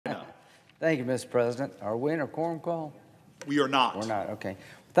Thank you, Mr. President. Are we in a quorum call? We are not. We're not, okay.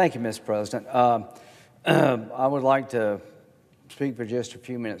 Thank you, Mr. President. I would like to speak for just a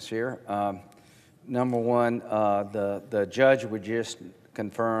few minutes here. Number one, the judge we just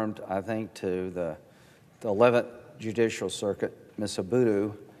confirmed, I think, to the 11th Judicial Circuit, Ms.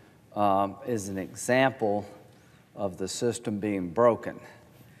 Abudu, is an example of the system being broken.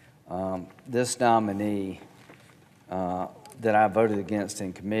 This nominee that I voted against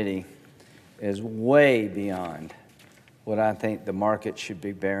in committee is way beyond what I think the market should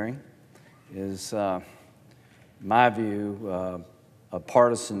be bearing. Is my view a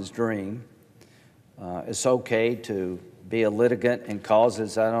partisan's dream. It's okay to be a litigant in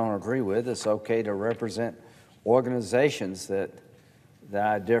causes I don't agree with. It's okay to represent organizations that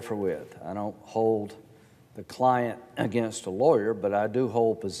I differ with. I don't hold the client against a lawyer, but I do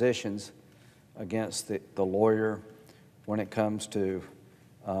hold positions against the lawyer when it comes to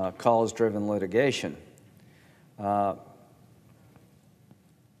cause-driven litigation.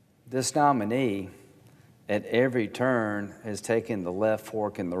 This nominee at every turn has taken the left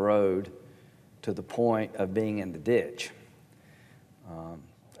fork in the road to the point of being in the ditch.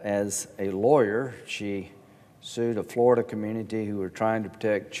 As a lawyer, she sued a Florida community who were trying to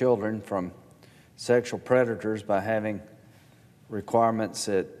protect children from sexual predators by having requirements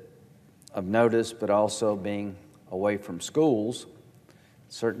of notice, but also being away from schools,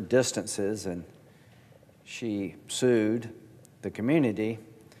 certain distances, and she sued the community,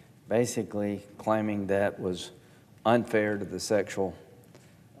 basically claiming that was unfair to the sexual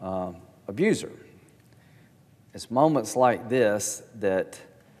abuser. It's moments like this that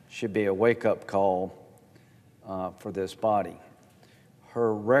should be a wake-up call for this body.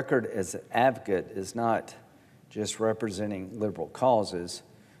 Her record as an advocate is not just representing liberal causes,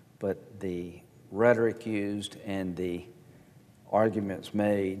 but the rhetoric used and the arguments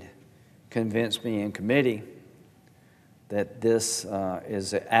made convinced me in committee that this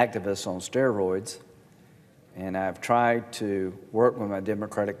is an activist on steroids, and I've tried to work with my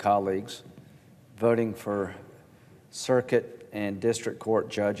Democratic colleagues, voting for circuit and district court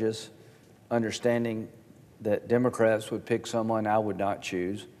judges, understanding that Democrats would pick someone I would not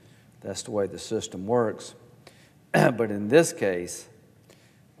choose. That's the way the system works. But in this case,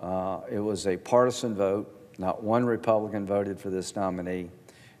 it was a partisan vote. Not one Republican voted for this nominee,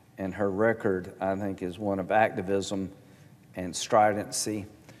 and her record, I think, is one of activism and stridency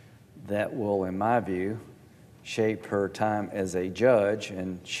that will, in my view, shape her time as a judge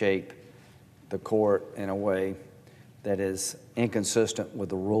and shape the court in a way that is inconsistent with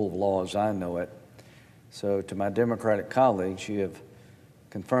the rule of law as I know it. So to my Democratic colleagues, you have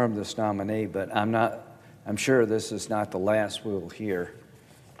confirmed this nominee, but I'm sure this is not the last we'll hear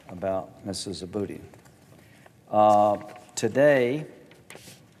about Mrs. Abudu. Today,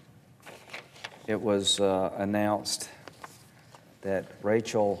 it was announced that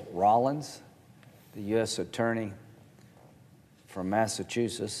Rachael Rollins, the U.S. Attorney from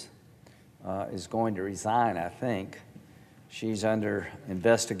Massachusetts, is going to resign, I think. She's under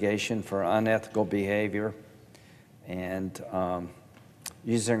investigation for unethical behavior and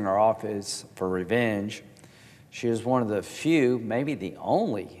using her office for revenge. She is one of the few, maybe the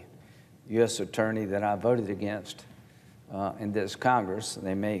only, U.S. attorney that I voted against in this Congress.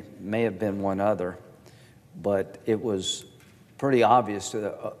 There may have been one other, but it was pretty obvious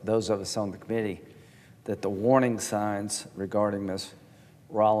to those of us on the committee that the warning signs regarding Ms.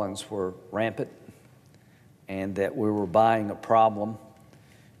 Rollins were rampant and that we were buying a problem.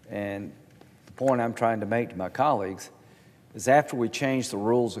 And the point I'm trying to make to my colleagues is after we change the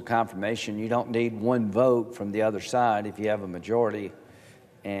rules of confirmation, you don't need one vote from the other side if you have a majority.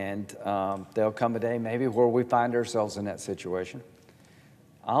 And there'll come a day maybe where we find ourselves in that situation.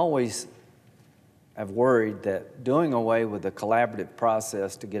 I always have worried that doing away with the collaborative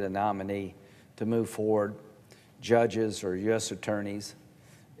process to get a nominee to move forward, judges or U.S. attorneys,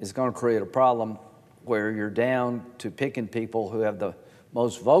 is going to create a problem where you're down to picking people who have the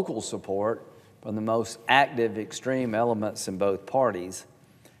most vocal support from the most active extreme elements in both parties.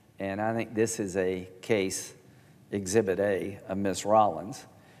 And I think this is a case, Exhibit A, of Ms. Rollins.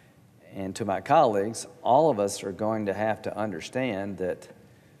 And to my colleagues, all of us are going to have to understand that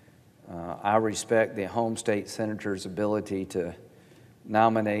I respect the home state senator's ability to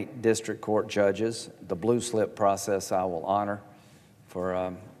nominate district court judges. The blue slip process I will honor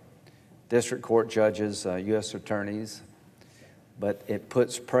for district court judges, U.S. attorneys, but it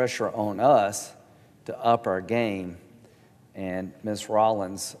puts pressure on us to up our game. And Ms.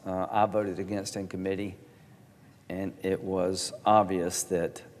 Rollins, I voted against in committee, and it was obvious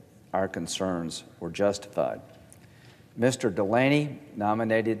that our concerns were justified. Mr. Delaney,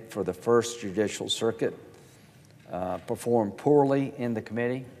 nominated for the 1st Judicial Circuit, performed poorly in the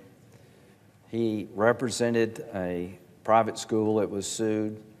committee. He represented a private school that was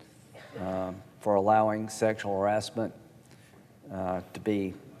sued for allowing sexual harassment to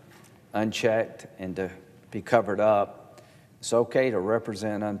be unchecked and to be covered up. It's okay to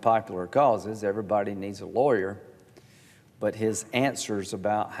represent unpopular causes. Everybody needs a lawyer. But his answers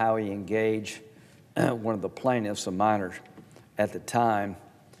about how he engaged one of the plaintiffs, a minor at the time,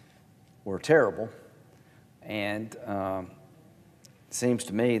 were terrible. And it seems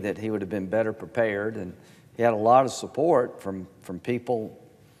to me that he would have been better prepared. And he had a lot of support from people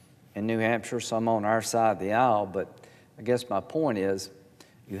in New Hampshire, some on our side of the aisle. But I guess my point is,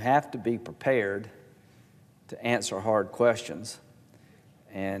 you have to be prepared to answer hard questions.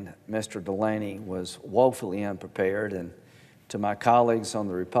 And Mr. Delaney was woefully unprepared. And to my colleagues on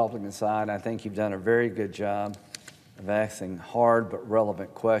the Republican side, I think you've done a very good job of asking hard but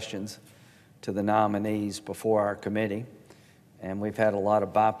relevant questions to the nominees before our committee. And we've had a lot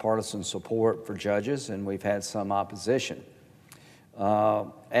of bipartisan support for judges, and we've had some opposition.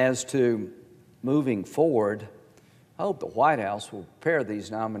 As to moving forward, I hope the White House will prepare these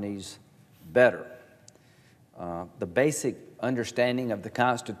nominees better. The basic understanding of the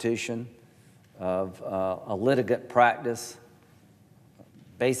Constitution, of a litigant practice,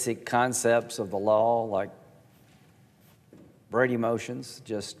 basic concepts of the law like Brady motions,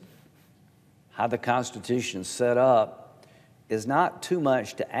 just how the Constitution is set up, is not too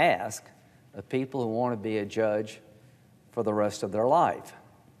much to ask of people who want to be a judge for the rest of their life.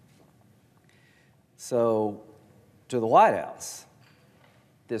 So, to the White House,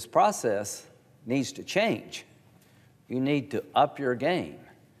 this process needs to change. You need to up your game.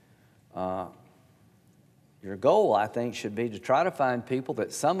 Your goal, I think, should be to try to find people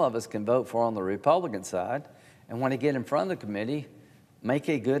that some of us can vote for on the Republican side, and when they get in front of the committee, make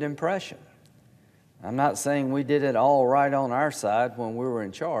a good impression. I'm not saying we did it all right on our side when we were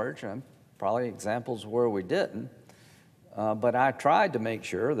in charge. Probably examples where we didn't. But I tried to make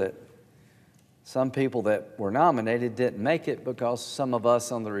sure that some people that were nominated didn't make it because some of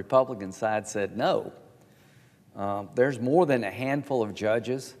us on the Republican side said no. There's more than a handful of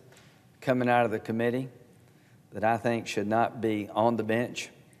judges coming out of the committee that I think should not be on the bench.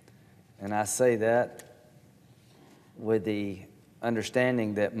 And I say that with the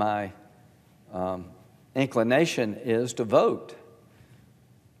understanding that my inclination is to vote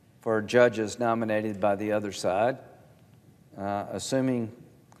for judges nominated by the other side, assuming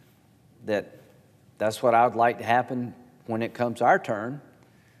that that's what I would like to happen when it comes our turn,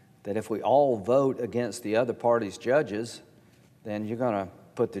 that if we all vote against the other party's judges, then you're going to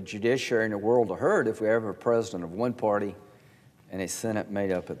put the judiciary in a world of hurt if we ever have a president of one party and a Senate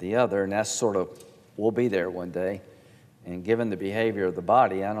made up of the other. And that's sort of, we'll be there one day. And given the behavior of the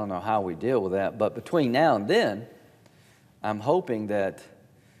body, I don't know how we deal with that. But between now and then, I'm hoping that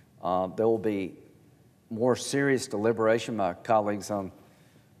there will be more serious deliberation, my colleagues on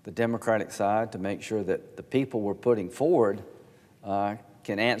the Democratic side, to make sure that the people we're putting forward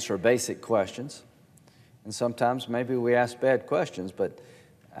can answer basic questions. And sometimes maybe we ask bad questions, but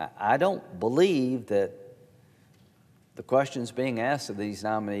I don't believe that the questions being asked of these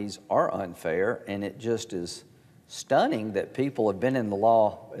nominees are unfair, and it just is stunning that people have been in the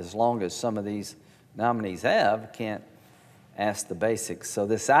law as long as some of these nominees can't ask the basics. So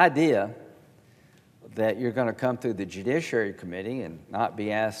this idea that you're going to come through the Judiciary Committee and not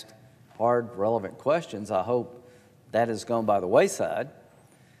be asked hard, relevant questions, I hope that has gone by the wayside.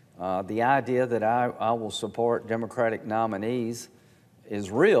 The idea that I will support Democratic nominees is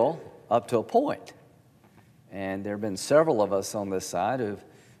real up to a point. And there have been several of us on this side who've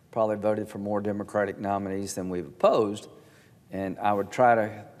probably voted for more Democratic nominees than we've opposed. And I would try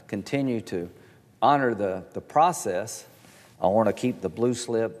to continue to honor the process. I want to keep the blue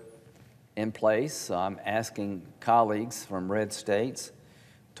slip in place. So I'm asking colleagues from red states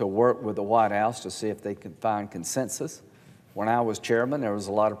to work with the White House to see if they can find consensus. When I was chairman, there was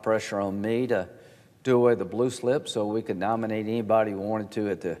a lot of pressure on me to do away the blue slip so we could nominate anybody we wanted to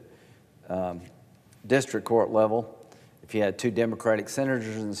at the district court level. If you had 2 Democratic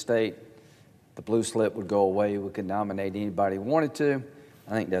senators in the state, the blue slip would go away. We could nominate anybody we wanted to.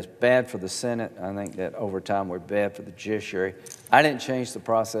 I think that's bad for the Senate. I think that over time would be bad for the judiciary. I didn't change the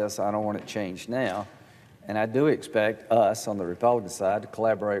process. I don't want it changed now. And I do expect us on the Republican side to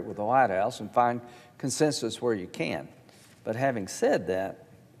collaborate with the White House and find consensus where you can. But having said that,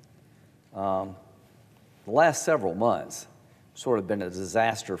 the last several months sort of been a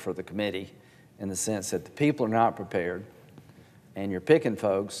disaster for the committee in the sense that the people are not prepared, and you're picking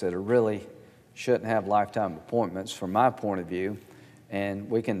folks that are really shouldn't have lifetime appointments from my point of view. And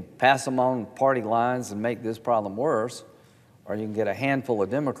we can pass them on party lines and make this problem worse, or you can get a handful of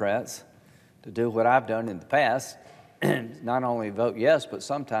Democrats to do what I've done in the past, and not only vote yes, but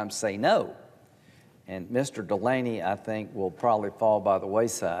sometimes say no. And Mr. Delaney, I think, will probably fall by the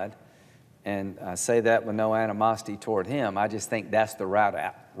wayside. And I say that with no animosity toward him. I just think that's the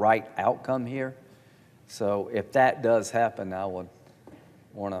right outcome here. So if that does happen, I would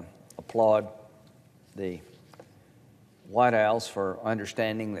want to applaud the White House for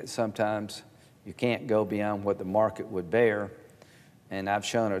understanding that sometimes you can't go beyond what the market would bear. And I've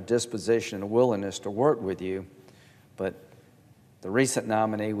shown a disposition and a willingness to work with you. But the recent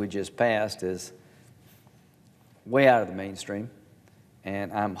nominee we just passed is way out of the mainstream.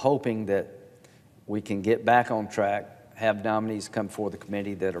 And I'm hoping that we can get back on track, have nominees come before the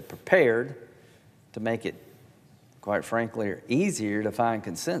committee that are prepared to make it, quite frankly, easier to find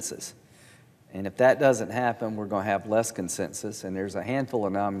consensus. And if that doesn't happen, we're going to have less consensus. And there's a handful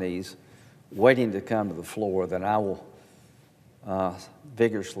of nominees waiting to come to the floor that I will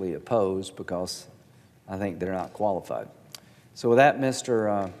vigorously oppose because I think they're not qualified. So with that,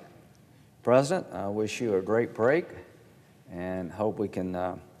 Mr. President, I wish you a great break and hope we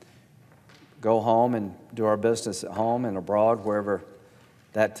can go home and do our business at home and abroad, wherever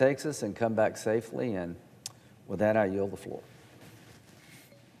that takes us, and come back safely. And with that, I yield the floor.